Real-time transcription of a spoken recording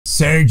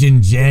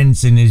Sergeant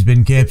Johnson has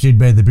been captured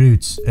by the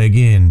brutes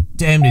again.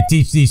 Time to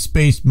teach these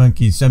space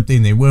monkeys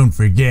something they won't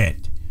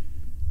forget.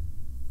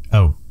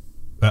 Oh.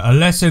 A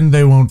lesson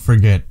they won't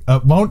forget.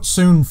 Won't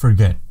soon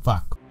forget.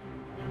 Fuck.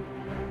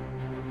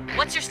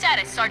 What's your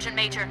status, Sergeant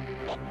Major?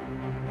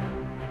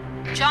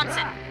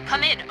 Johnson,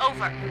 come in,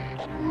 over.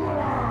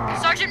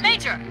 Sergeant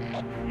Major!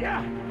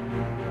 Yeah.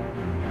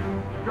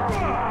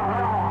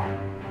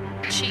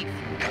 Chief,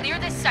 clear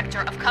this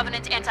sector of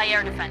Covenant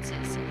anti-air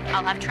defenses.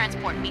 I'll have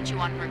transport meet you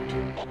en route.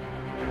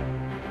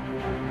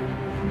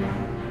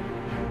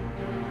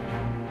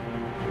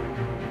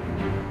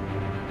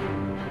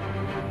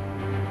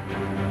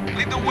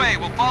 Lead the way,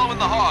 we'll follow in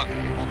the hog.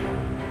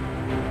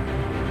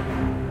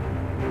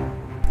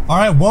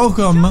 Alright,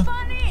 welcome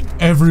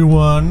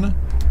everyone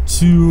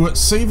to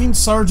Saving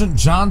Sergeant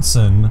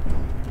Johnson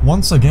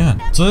once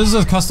again. So this is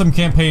a custom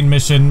campaign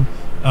mission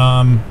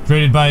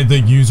created by the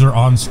user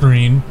on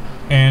screen,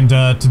 and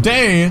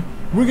today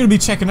we're gonna be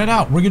checking it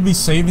out. We're gonna be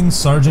saving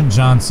Sergeant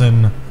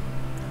Johnson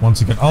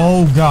once again.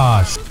 Oh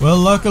gosh. Well,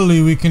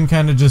 luckily we can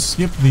kind of just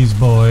skip these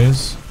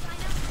boys,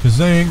 cause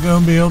they ain't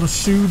gonna be able to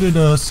shoot at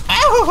us.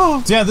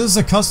 Ow! So yeah, this is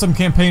a custom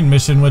campaign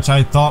mission, which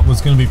I thought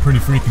was gonna be pretty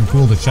freaking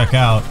cool to check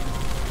out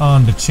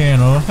on the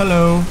channel.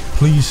 Hello,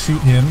 please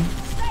shoot him.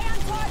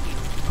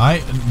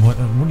 What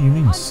do you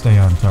mean stay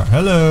on target?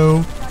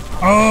 Hello.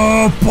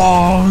 Oh,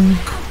 bonk!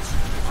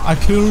 I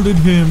killed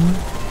him.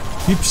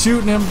 Keep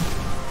shooting him.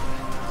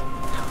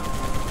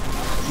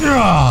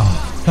 Yeah.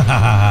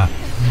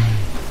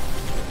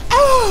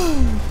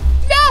 Oh,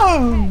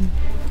 no.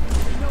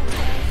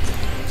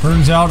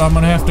 Turns out I'm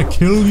gonna have to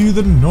kill you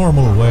the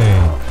normal way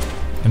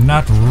and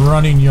not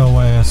running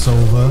your ass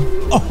over.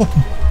 Oh,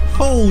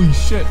 holy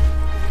shit.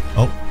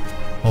 Oh,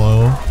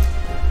 hello.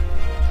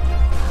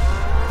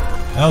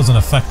 That was an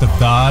effective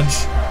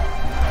dodge.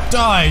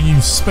 Die, you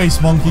space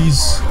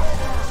monkeys.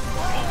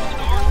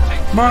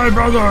 My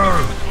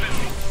brother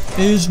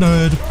is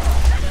dead.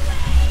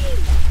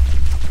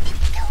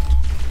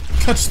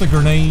 Catch the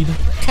grenade.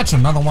 Catch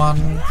another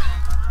one.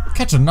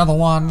 Catch another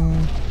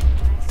one.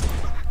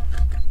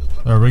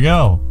 There we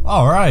go.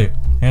 Alright.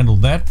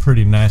 Handled that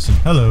pretty nice and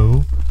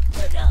hello.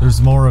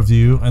 There's more of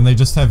you, and they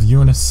just have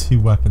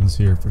UNSC weapons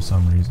here for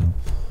some reason.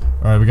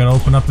 Alright, we gotta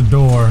open up the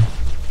door,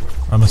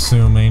 I'm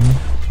assuming.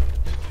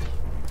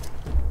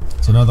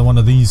 It's another one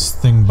of these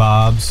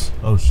thingbobs.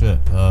 Oh shit.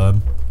 How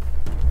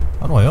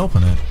do I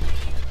open it?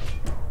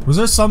 Was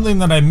there something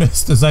that I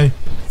missed as I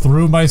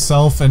threw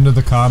myself into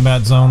the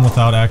combat zone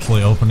without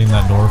actually opening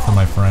that door for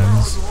my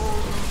friends?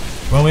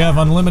 Well, we have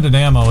unlimited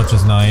ammo, which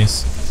is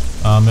nice.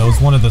 It was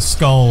one of the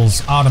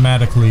skulls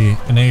automatically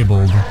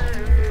enabled.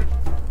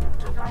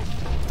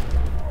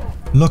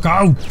 Look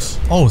out!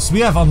 Oh, so we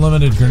have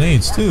unlimited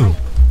grenades too.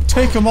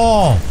 Take them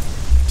all!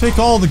 Take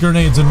all the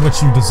grenades in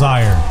which you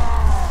desire.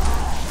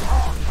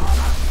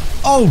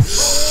 Oh,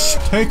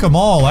 take them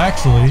all,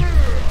 actually.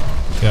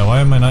 Yeah,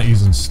 why am I not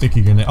using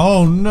sticky grenade?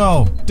 Oh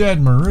no,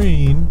 dead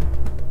Marine.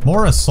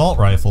 More assault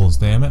rifles,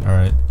 damn it.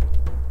 Alright.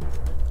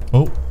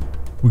 Oh,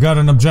 we got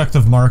an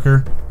objective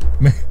marker.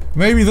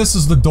 Maybe this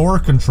is the door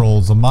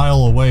controls a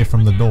mile away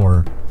from the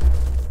door.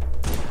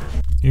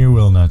 You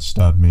will not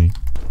stop me.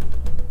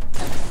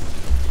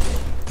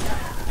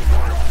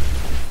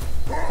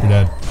 You're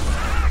dead.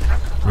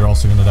 You're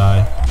also gonna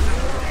die.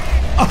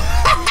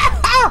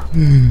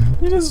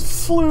 He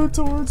just flew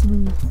towards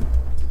me.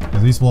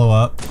 Does these blow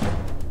up?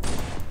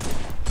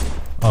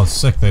 Oh,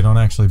 sick, they don't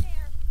actually...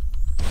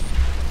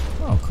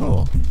 Oh,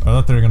 cool. I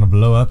thought they were gonna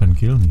blow up and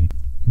kill me.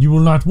 You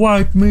will not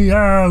wipe me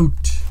out!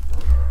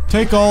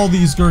 Take all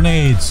these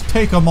grenades!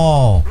 Take them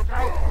all!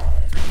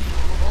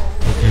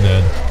 Oh, you're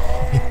dead.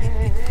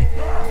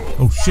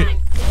 Oh, shit.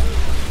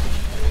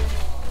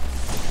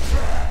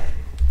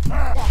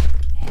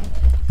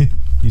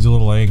 He's a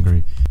little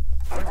angry.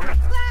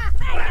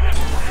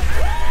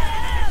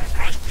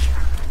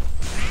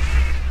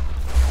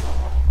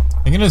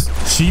 I'm gonna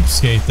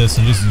cheapskate this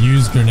and just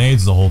use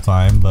grenades the whole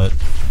time, but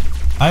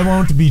I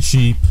won't be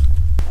cheap.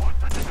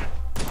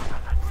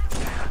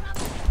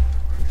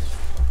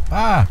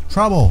 Ah,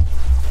 trouble.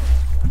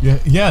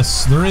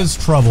 Yes, there is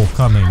trouble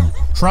coming.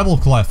 Treble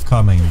clef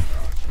coming.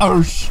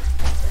 Oh shit.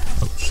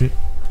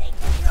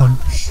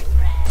 Punch.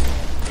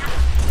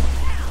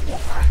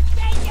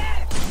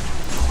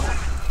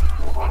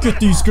 Get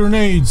these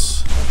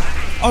grenades.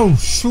 Oh,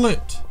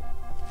 schlit.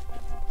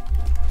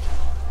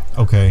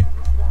 Okay.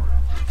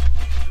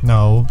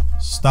 No,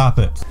 stop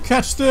it.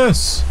 Catch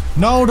this!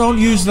 No, don't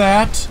use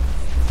that!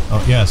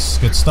 Oh, yes,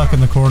 get stuck in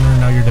the corner,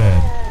 now you're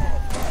dead.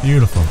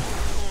 Beautiful.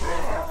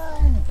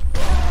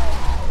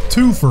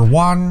 2 for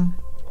 1.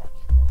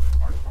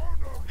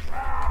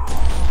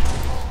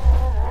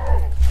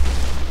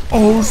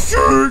 Oh,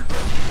 shit!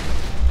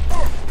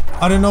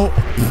 I didn't know.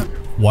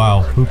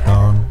 Wow, pooped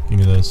on. Give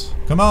me this.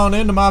 Come on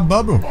into my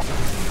bubble.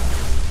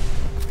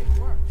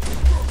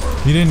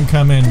 He didn't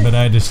come in, but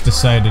I just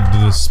decided to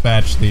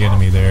dispatch the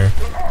enemy there.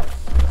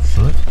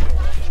 Shit.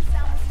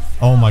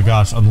 Oh my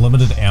gosh,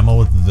 unlimited ammo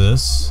with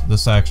this?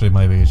 This actually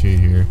might be a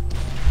cheat here.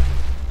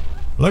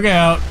 Look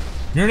out!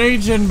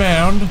 Grenades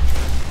inbound.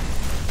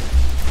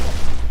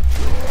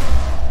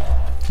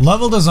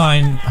 Level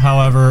design,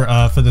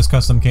 however, for this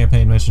custom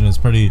campaign mission is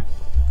pretty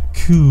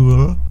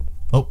cool.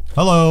 Oh,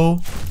 hello.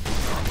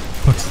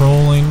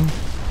 Patrolling.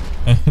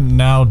 And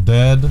now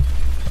dead.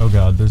 Oh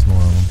god, there's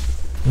more of them.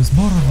 There's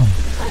more of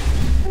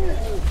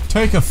them.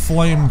 Take a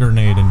flame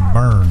grenade and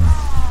burn.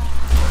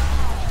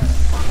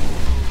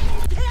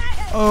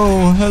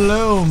 Oh,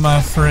 hello,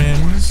 my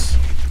friends.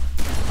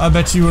 I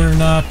bet you are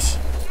not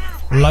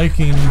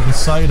liking the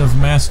sight of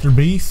Master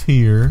Beef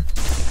here.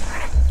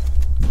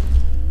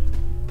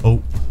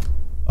 Oh,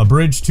 a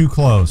bridge too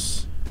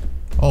close.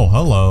 Oh,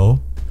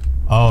 hello.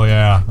 Oh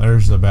yeah,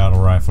 there's the battle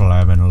rifle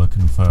I've been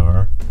looking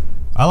for.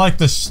 I like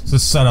this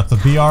setup, the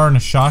BR and a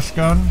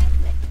shotgun.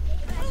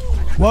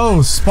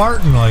 Whoa,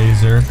 Spartan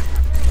laser.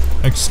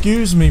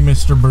 Excuse me,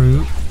 Mr.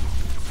 Brute.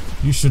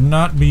 You should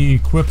not be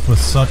equipped with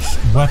such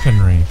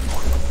weaponry.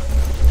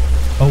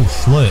 Oh,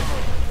 shit.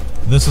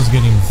 This is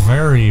getting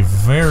very,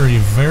 very,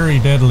 very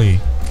deadly.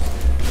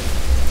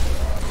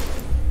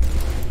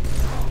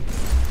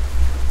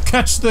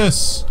 Catch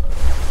this!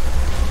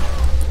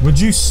 Would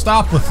you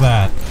stop with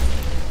that?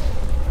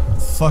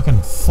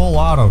 Fucking full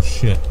auto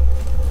shit.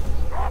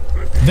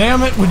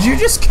 Damn it, would you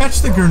just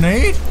catch the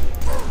grenade?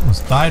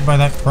 Almost died by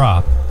that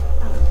prop.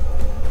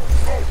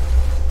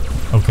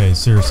 Okay,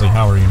 seriously,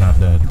 how are you not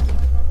dead?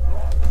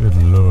 Good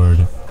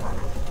lord.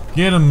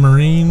 Get him,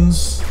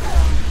 Marines.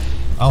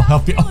 I'll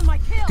help you. Oh,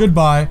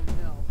 goodbye.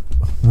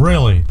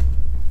 Really?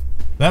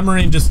 That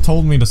Marine just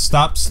told me to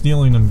stop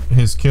stealing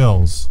his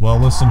kills. Well,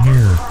 listen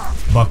here,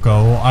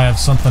 bucko. I have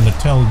something to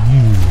tell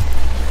you.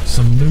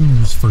 Some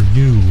news for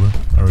you.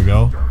 There we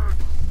go.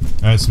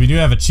 Alright, so we do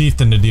have a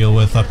chieftain to deal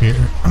with up here.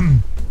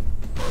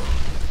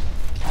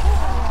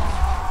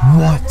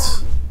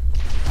 What?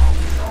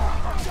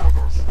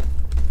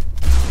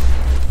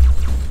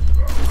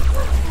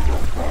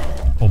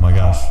 Oh my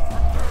gosh.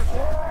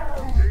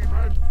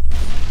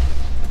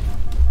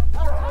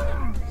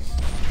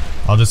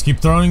 I'll just keep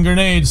throwing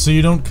grenades so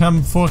you don't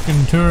come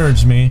fucking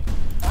towards me.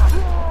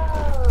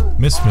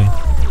 Miss me.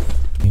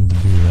 Need to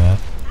do that.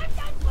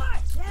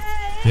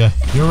 Yeah,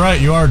 you're right,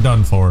 you are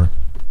done for.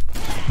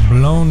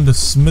 Blown to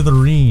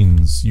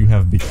smithereens you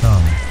have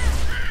become.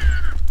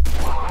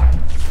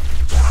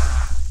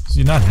 So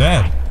you're not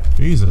dead.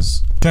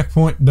 Jesus.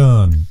 Checkpoint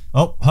done.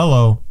 Oh,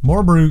 hello.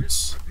 More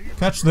brutes.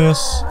 Catch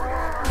this.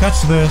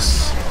 Catch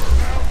this.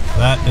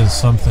 That is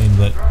something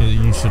that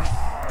you should...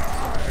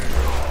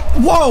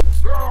 Whoa!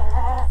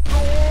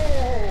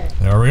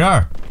 There we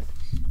are.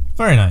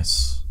 Very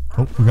nice.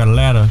 Oh, we got a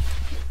ladder.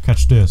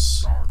 Catch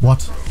this.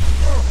 What?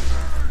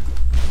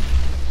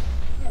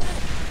 I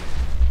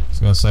was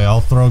gonna say,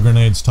 I'll throw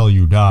grenades till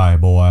you die,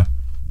 boy.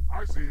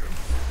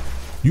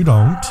 You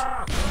don't.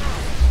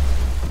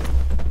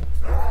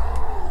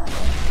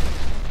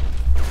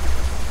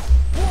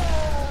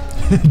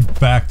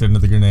 Backed into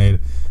the grenade.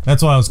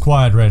 That's why I was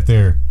quiet right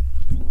there.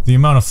 The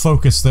amount of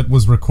focus that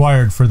was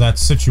required for that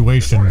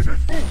situation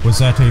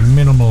was at a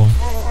minimal...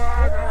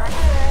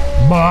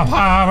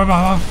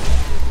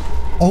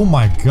 Oh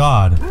my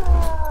god.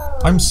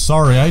 I'm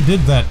sorry, I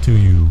did that to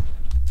you.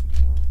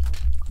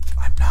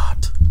 I'm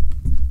not.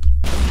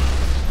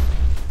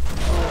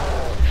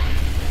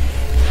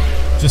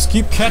 Just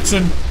keep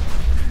catching.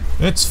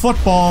 It's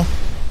football.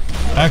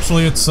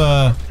 Actually, it's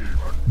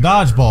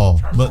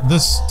dodgeball, but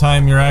this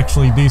time you're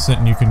actually decent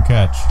and you can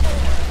catch.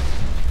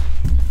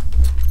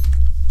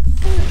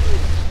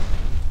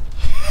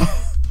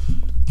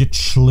 Get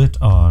schlit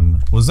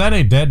on. Was that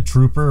a dead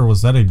trooper or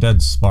was that a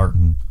dead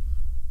Spartan?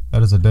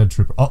 That is a dead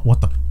trooper. Oh, what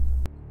the?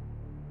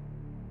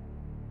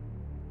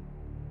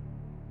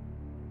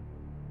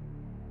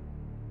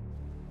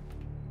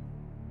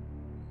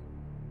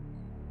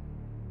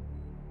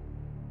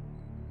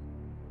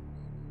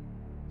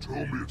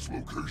 Tell me its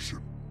location.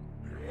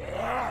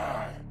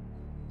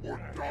 Or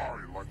die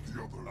like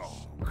the others.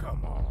 Oh,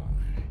 come on.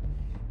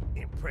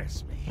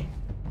 Impress me.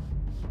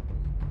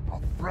 A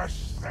fresh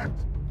scent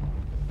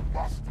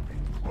must be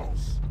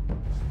close.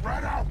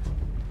 Spread out!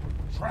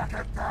 Track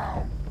it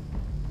down!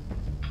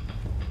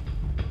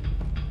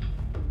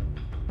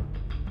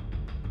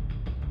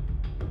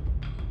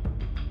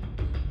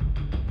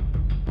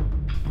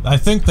 I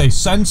think they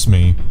sense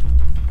me.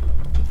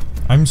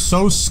 I'm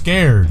so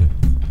scared.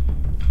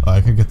 Oh, I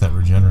could get that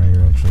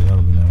regenerator actually,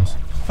 that'll be nice.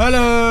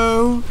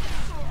 Hello!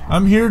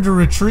 I'm here to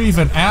retrieve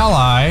an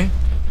ally.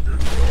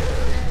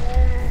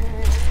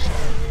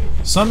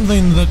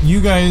 Something that you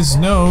guys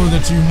know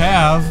that you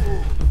have,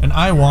 and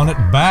I want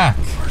it back.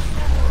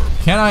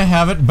 Can I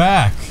have it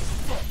back?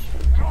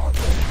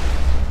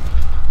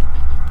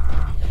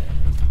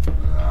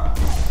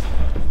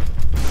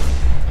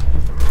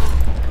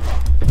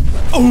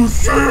 Oh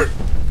shit!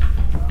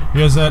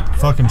 He has that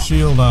fucking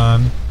shield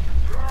on.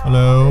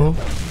 Hello?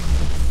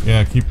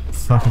 Yeah, keep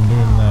fucking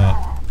doing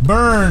that.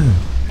 Burn!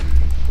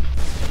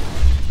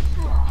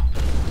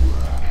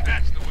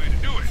 That's the way to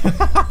do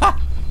it.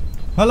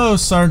 Hello,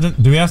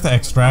 Sergeant. Do we have to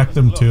extract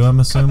them too, I'm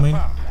assuming?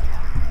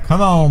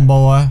 Come on,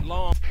 boy.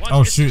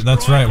 Oh shoot,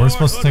 that's right. We're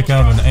supposed to take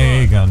out an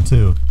AA gun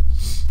too.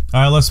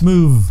 Alright, let's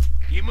move.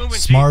 Keep moving,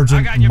 Chief. I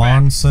Sergeant got your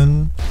back.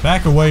 Monson.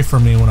 Back away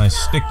from me when I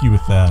stick you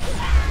with that.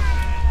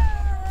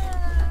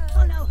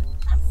 Oh no.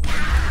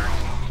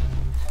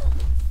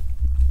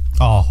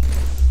 Oh.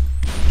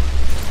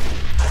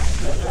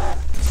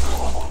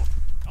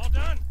 All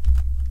done.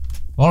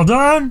 All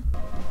done?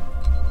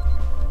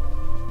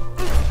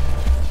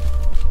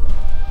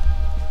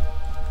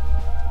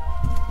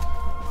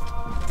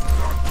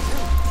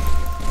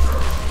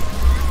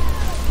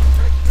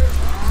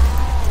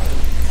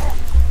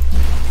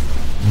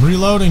 I'm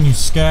reloading, you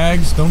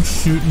skags. Don't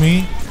shoot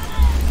me.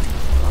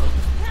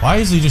 Why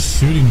is he just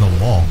shooting the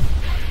wall?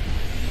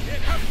 Here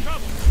comes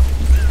trouble.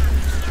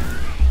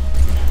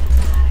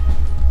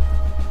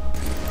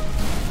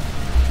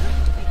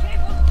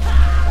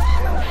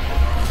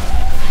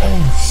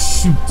 Oh,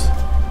 shoot.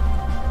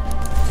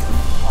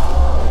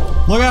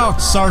 Look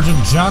out,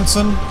 Sergeant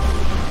Johnson.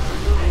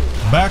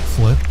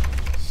 Backflip.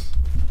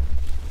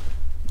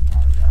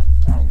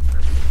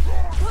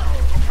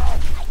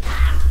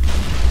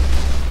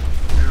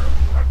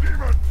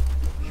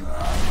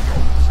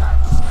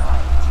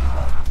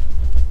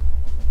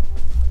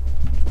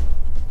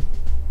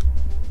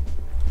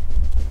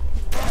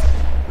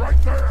 Right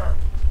there!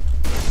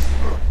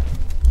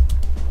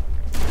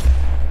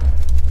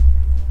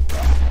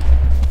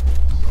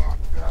 Not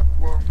that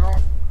blown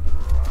up.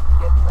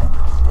 The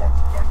prophets want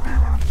the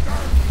demon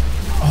dead.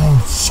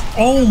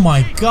 Oh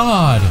my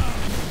god.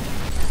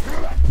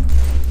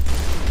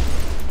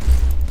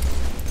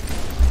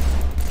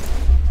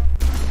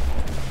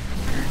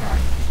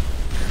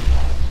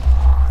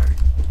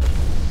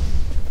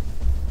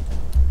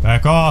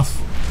 Back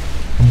off.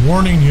 I'm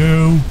warning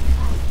you.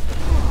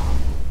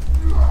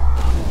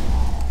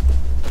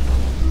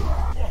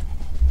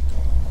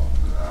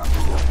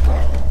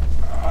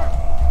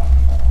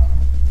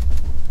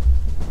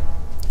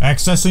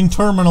 Accessing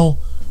terminal.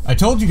 I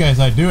told you guys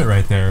I'd do it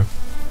right there.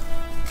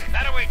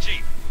 That away,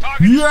 Chief.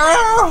 Target.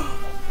 Yeah!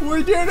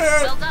 We did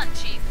it! Well done,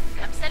 Chief.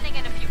 I'm sending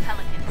in a few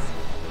pelicans.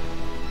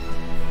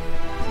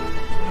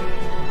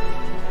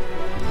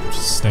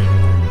 Just stay here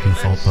in the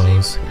default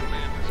pose.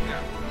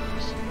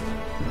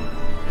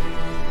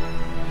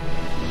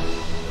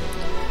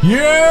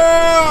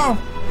 Yeah!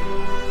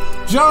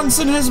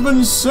 Johnson has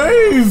been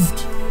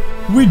saved!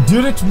 We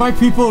did it, my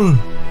people!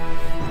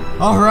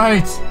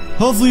 Alright.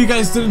 Hopefully you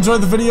guys did enjoy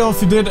the video.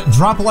 If you did,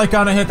 drop a like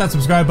on it, hit that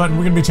subscribe button.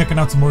 We're going to be checking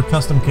out some more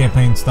custom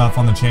campaign stuff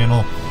on the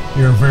channel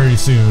here very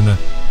soon.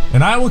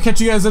 And I will catch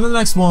you guys in the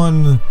next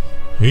one.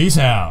 Peace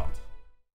out.